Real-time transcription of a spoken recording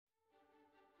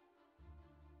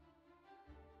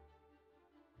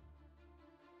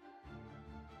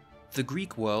The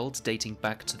Greek world, dating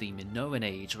back to the Minoan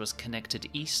Age, was connected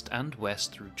east and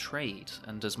west through trade,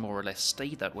 and has more or less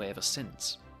stayed that way ever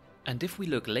since. And if we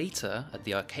look later, at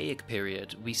the Archaic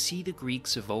period, we see the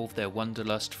Greeks evolve their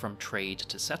wanderlust from trade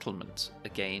to settlement,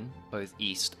 again, both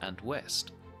east and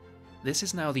west. This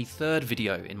is now the third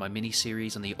video in my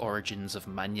mini-series on the origins of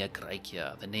Magna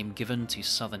Graecia, the name given to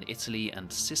southern Italy and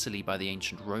Sicily by the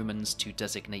ancient Romans to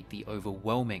designate the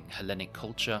overwhelming Hellenic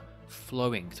culture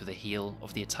flowing through the heel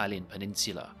of the Italian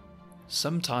peninsula.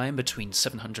 Sometime between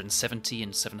 770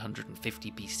 and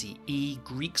 750 BCE,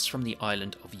 Greeks from the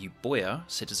island of Euboea,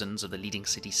 citizens of the leading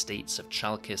city-states of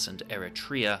Chalcis and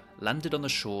Eretria, landed on the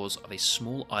shores of a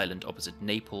small island opposite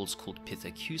Naples called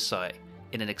Pithecusae,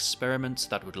 in an experiment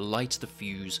that would light the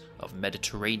fuse of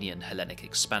Mediterranean Hellenic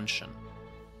expansion.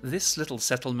 This little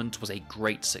settlement was a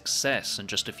great success, and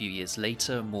just a few years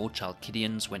later, more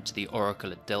Chalcidians went to the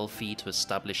oracle at Delphi to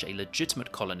establish a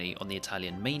legitimate colony on the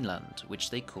Italian mainland, which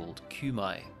they called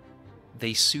Cumae.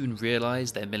 They soon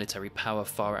realized their military power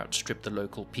far outstripped the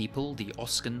local people, the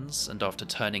Oscans, and after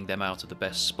turning them out of the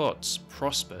best spots,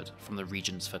 prospered from the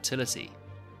region's fertility.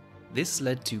 This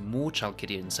led to more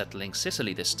Chalcidians settling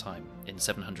Sicily this time, in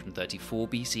 734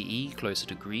 BCE, closer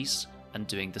to Greece, and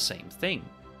doing the same thing.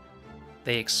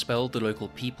 They expelled the local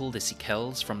people, the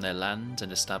Sicels, from their land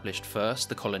and established first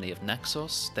the colony of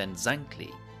Naxos, then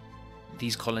Zankli.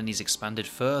 These colonies expanded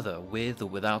further, with or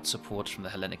without support from the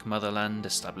Hellenic motherland,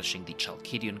 establishing the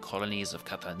Chalcidian colonies of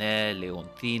Catane,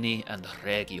 Leontini, and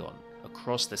Rhegion,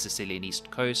 across the Sicilian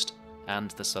east coast and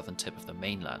the southern tip of the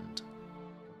mainland.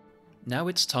 Now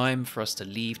it's time for us to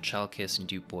leave Chalcis and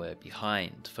Euboea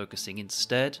behind, focusing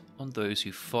instead on those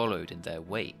who followed in their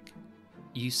wake.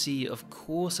 You see, of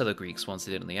course other Greeks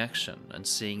wanted in on the action, and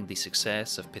seeing the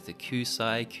success of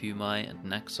Pithecusae, Cumae, and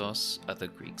Naxos, other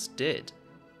Greeks did.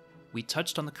 We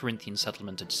touched on the Corinthian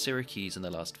settlement at Syracuse in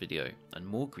the last video, and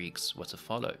more Greeks were to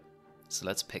follow. So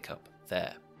let's pick up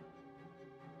there.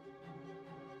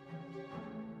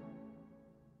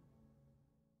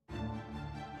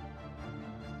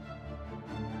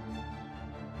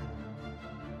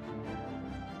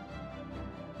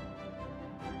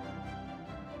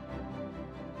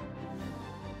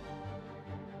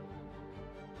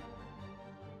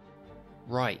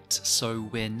 Right, so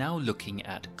we're now looking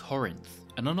at Corinth,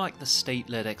 and unlike the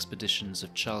state-led expeditions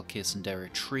of Chalcis and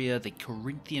Eretria, the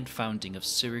Corinthian founding of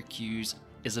Syracuse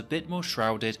is a bit more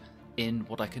shrouded in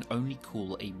what I can only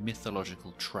call a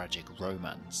mythological tragic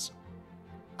romance.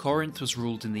 Corinth was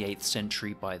ruled in the 8th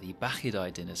century by the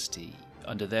Bacchidae dynasty.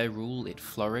 Under their rule it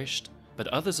flourished, but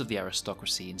others of the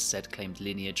aristocracy instead claimed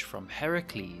lineage from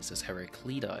Heracles as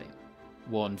Heraclidae.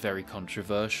 One very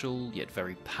controversial, yet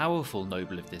very powerful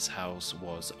noble of this house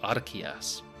was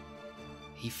Archias.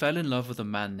 He fell in love with a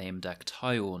man named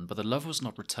Actaeon, but the love was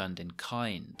not returned in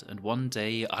kind, and one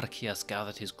day Archias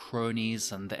gathered his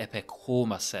cronies and the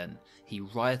Epekhomasen. He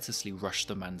riotously rushed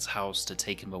the man's house to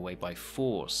take him away by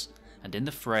force, and in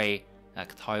the fray,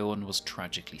 Actaeon was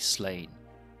tragically slain.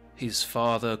 His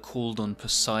father called on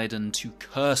Poseidon to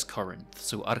curse Corinth,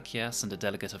 so Archias and a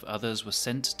delegate of others were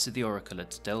sent to the oracle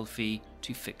at Delphi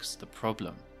to fix the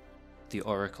problem. The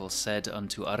oracle said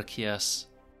unto Archias,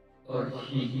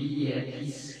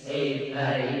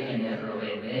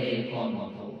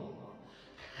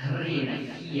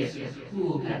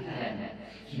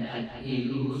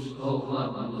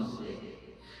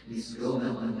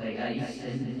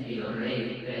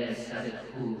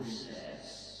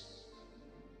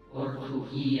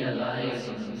 Ortugia lies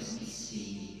on the misty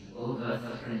sea, over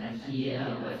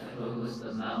Phrynicia where flows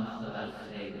the mouth of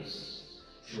Alpheus,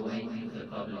 joined with the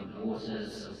bubbling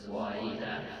waters of wide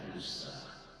Arethusa.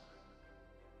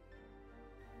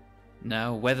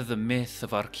 Now, whether the myth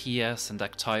of Archias and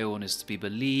Actaeon is to be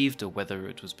believed, or whether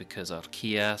it was because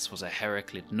Archias was a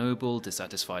Heraclid noble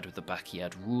dissatisfied with the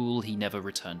Bacchiad rule, he never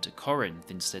returned to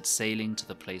Corinth, instead sailing to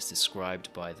the place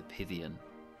described by the Pythian.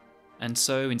 And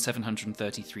so, in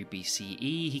 733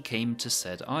 BCE, he came to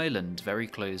said island, very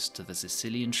close to the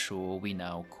Sicilian shore we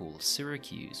now call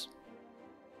Syracuse.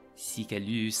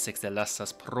 Siculus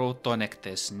exelasas proton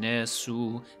ectes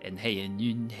nesu en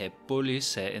heienun he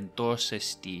poleis e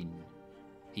entorsestin.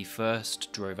 He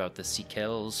first drove out the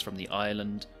Sicels from the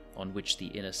island on which the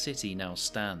inner city now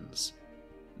stands.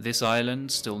 This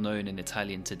island, still known in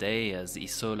Italian today as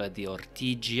Isola di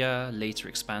Ortigia, later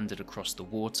expanded across the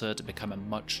water to become a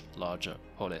much larger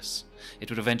polis.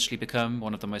 It would eventually become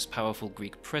one of the most powerful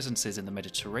Greek presences in the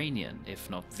Mediterranean, if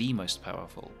not the most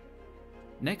powerful.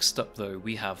 Next up though,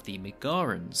 we have the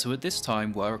Megarans, who at this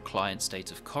time were a client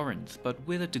state of Corinth, but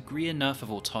with a degree enough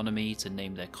of autonomy to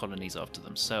name their colonies after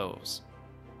themselves.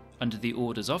 Under the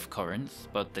orders of Corinth,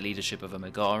 but the leadership of a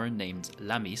Megaran named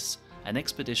Lamis, an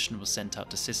expedition was sent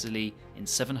out to Sicily in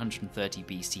 730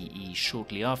 BCE,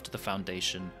 shortly after the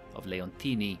foundation of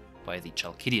Leontini by the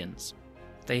Chalcidians.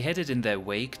 They headed in their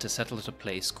wake to settle at a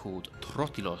place called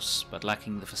Trotilos, but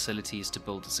lacking the facilities to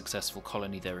build a successful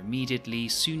colony there immediately,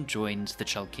 soon joined the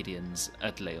Chalcidians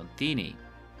at Leontini.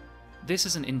 This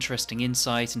is an interesting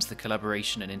insight into the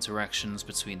collaboration and interactions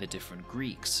between the different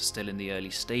Greeks, still in the early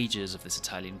stages of this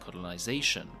Italian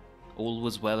colonization. All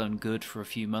was well and good for a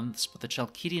few months, but the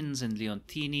Chalcidians in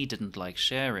Leontini didn't like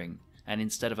sharing, and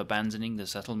instead of abandoning the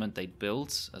settlement they'd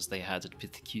built, as they had at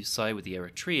Pithecusae with the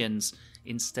Eretrians,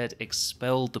 instead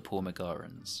expelled the poor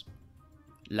Megarans.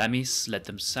 Lamis led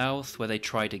them south, where they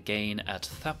tried again at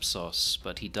Thapsos,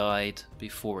 but he died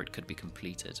before it could be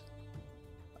completed.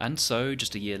 And so,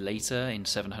 just a year later, in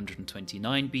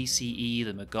 729 BCE,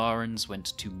 the Megarans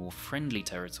went to more friendly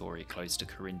territory close to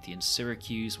Corinthian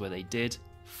Syracuse, where they did,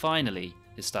 finally,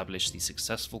 establish the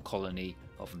successful colony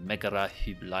of Megara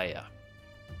Hyblaea.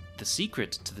 The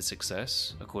secret to the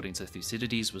success, according to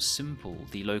Thucydides, was simple.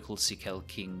 The local Sikel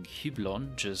king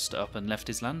Hyblon just up and left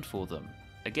his land for them.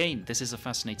 Again, this is a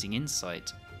fascinating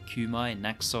insight. Cumae,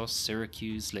 Naxos,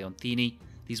 Syracuse, Leontini,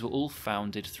 these were all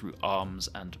founded through arms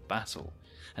and battle.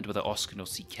 And whether Oscan or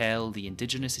Sikel, the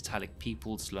indigenous Italic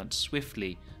peoples learnt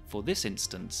swiftly, for this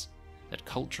instance, that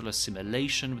cultural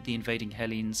assimilation with the invading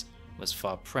Hellenes was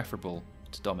far preferable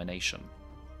to domination.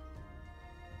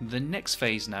 The next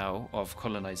phase now of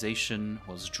colonization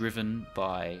was driven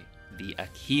by the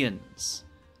Achaeans.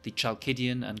 The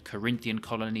Chalcidian and Corinthian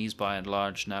colonies by and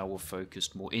large now were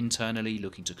focused more internally,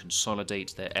 looking to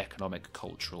consolidate their economic,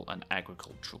 cultural and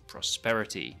agricultural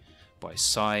prosperity by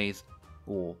scythe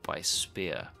or by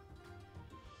spear.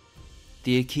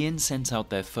 The Achaeans sent out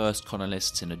their first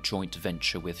colonists in a joint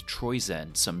venture with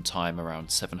Troezen sometime around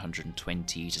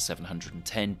 720 to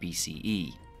 710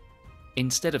 BCE.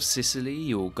 Instead of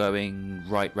Sicily or going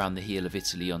right round the heel of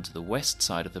Italy onto the west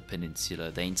side of the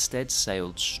peninsula, they instead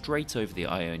sailed straight over the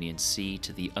Ionian Sea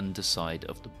to the underside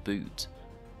of the boot.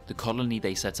 The colony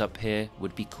they set up here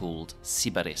would be called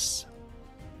Sybaris.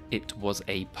 It was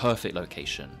a perfect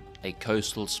location, a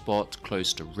coastal spot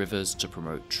close to rivers to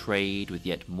promote trade with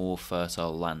yet more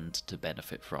fertile land to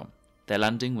benefit from. Their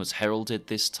landing was heralded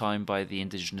this time by the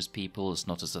indigenous peoples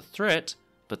not as a threat,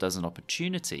 but as an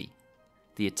opportunity.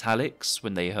 The Italics,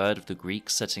 when they heard of the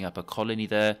Greeks setting up a colony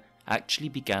there, actually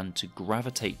began to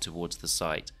gravitate towards the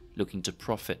site, looking to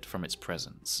profit from its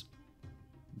presence.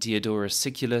 Diodorus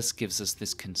Siculus gives us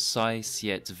this concise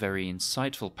yet very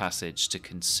insightful passage to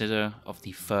consider of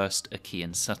the first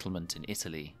Achaean settlement in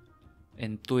Italy.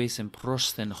 En tois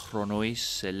emprosthen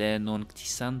chronois elenon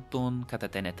ctisanton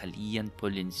kataten Italian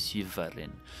polin syvarin,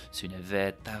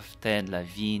 sunevet aften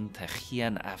lavin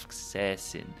tachian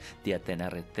avxesin, diaten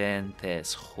areten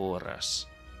tes choras.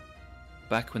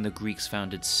 Back when the Greeks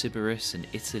founded Sybaris in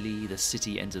Italy, the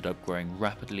city ended up growing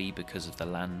rapidly because of the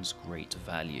land's great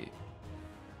value.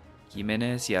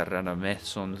 Jimenez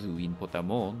iarranameson huin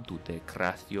potamon tute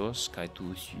Crathios kai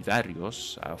tu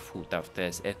Syvarios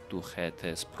afutaftes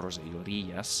etuchetes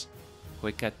proseiorias,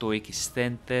 hoikatoi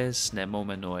kistentes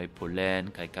nemomenoi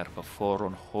polen kai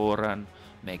carpaphoron horan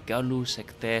megalus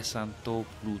ectesanto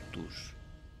plutus.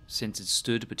 Since it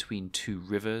stood between two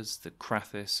rivers, the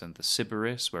Crathis and the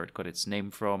Sybaris, where it got its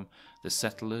name from, the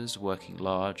settlers working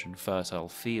large and fertile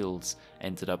fields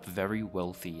ended up very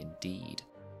wealthy indeed.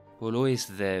 Poleis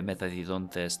de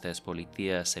metadidontes tes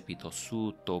politias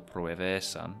epitosou to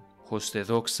proevesan, hoste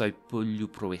doxai pollu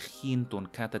proechinton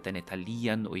cataten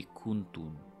Italian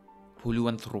oicuntun. Pollu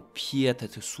anthropia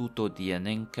tetesuto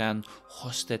dianencan,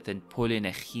 hosteten polin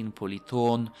echin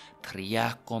politon,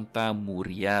 triaconta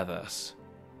muriadas.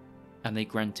 And they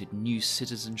granted new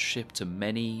citizenship to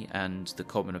many, and the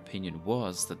common opinion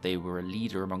was that they were a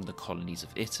leader among the colonies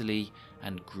of Italy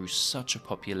and grew such a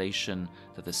population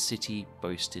that the city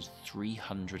boasted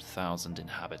 300,000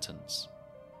 inhabitants.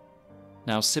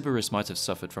 Now, Sybaris might have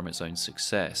suffered from its own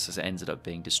success, as it ended up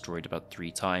being destroyed about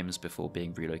 3 times before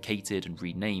being relocated and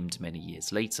renamed many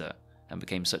years later, and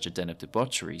became such a den of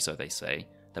debauchery, so they say,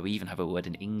 that we even have a word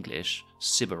in English,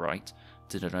 Sybarite,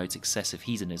 to denote excessive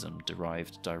hedonism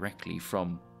derived directly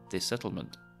from this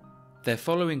settlement. Their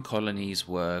following colonies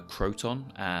were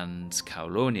Croton and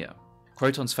Caulonia.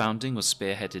 Croton's founding was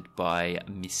spearheaded by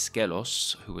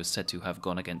Miskelos, who was said to have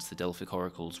gone against the Delphic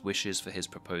oracle's wishes for his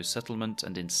proposed settlement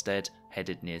and instead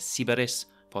headed near Sybaris,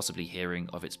 possibly hearing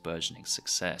of its burgeoning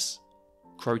success.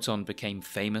 Croton became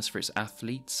famous for its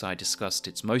athletes. I discussed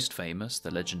its most famous,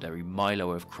 the legendary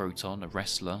Milo of Croton, a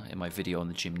wrestler, in my video on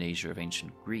the gymnasia of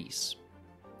ancient Greece.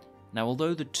 Now,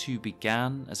 although the two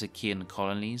began as Achaean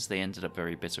colonies, they ended up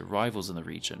very bitter rivals in the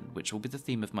region, which will be the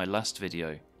theme of my last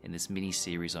video in this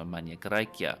mini-series on Magna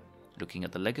Graecia, looking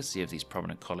at the legacy of these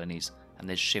prominent colonies and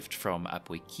their shift from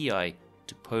apoikiai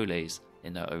to poleis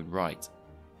in their own right.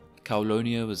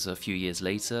 Caulonia was a few years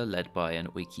later led by an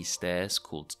oikistes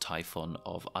called Typhon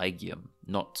of Aegium,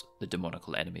 not the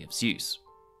demonical enemy of Zeus.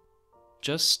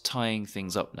 Just tying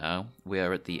things up now, we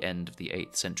are at the end of the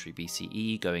 8th century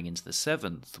BCE going into the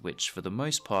 7th, which for the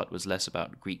most part was less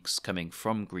about Greeks coming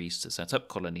from Greece to set up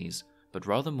colonies, but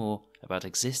rather more about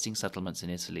existing settlements in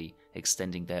Italy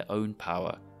extending their own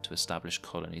power to establish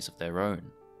colonies of their own.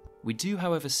 We do,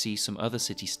 however, see some other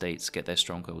city-states get their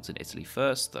strongholds in Italy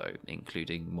first, though,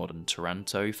 including modern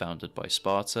Taranto, founded by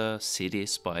Sparta,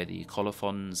 Sidis by the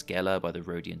Colophons, Gela by the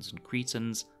Rhodians and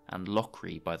Cretans, and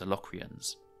Locri by the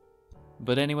Locrians.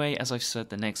 But anyway, as I've said,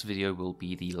 the next video will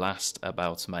be the last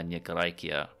about Magna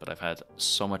Graecia, but I've had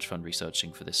so much fun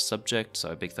researching for this subject, so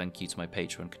a big thank you to my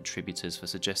Patreon contributors for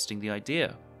suggesting the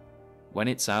idea. When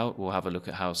it's out, we'll have a look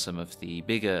at how some of the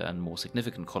bigger and more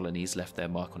significant colonies left their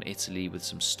mark on Italy with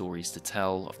some stories to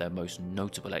tell of their most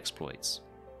notable exploits.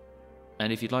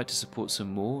 And if you'd like to support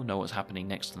some more, know what's happening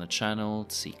next on the channel,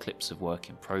 see clips of work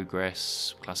in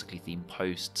progress, classically themed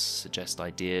posts, suggest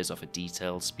ideas, offer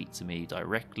details, speak to me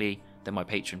directly, then my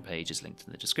Patreon page is linked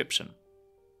in the description.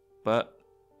 But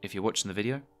if you're watching the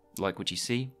video, like what you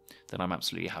see, then I'm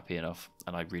absolutely happy enough,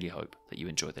 and I really hope that you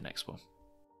enjoy the next one.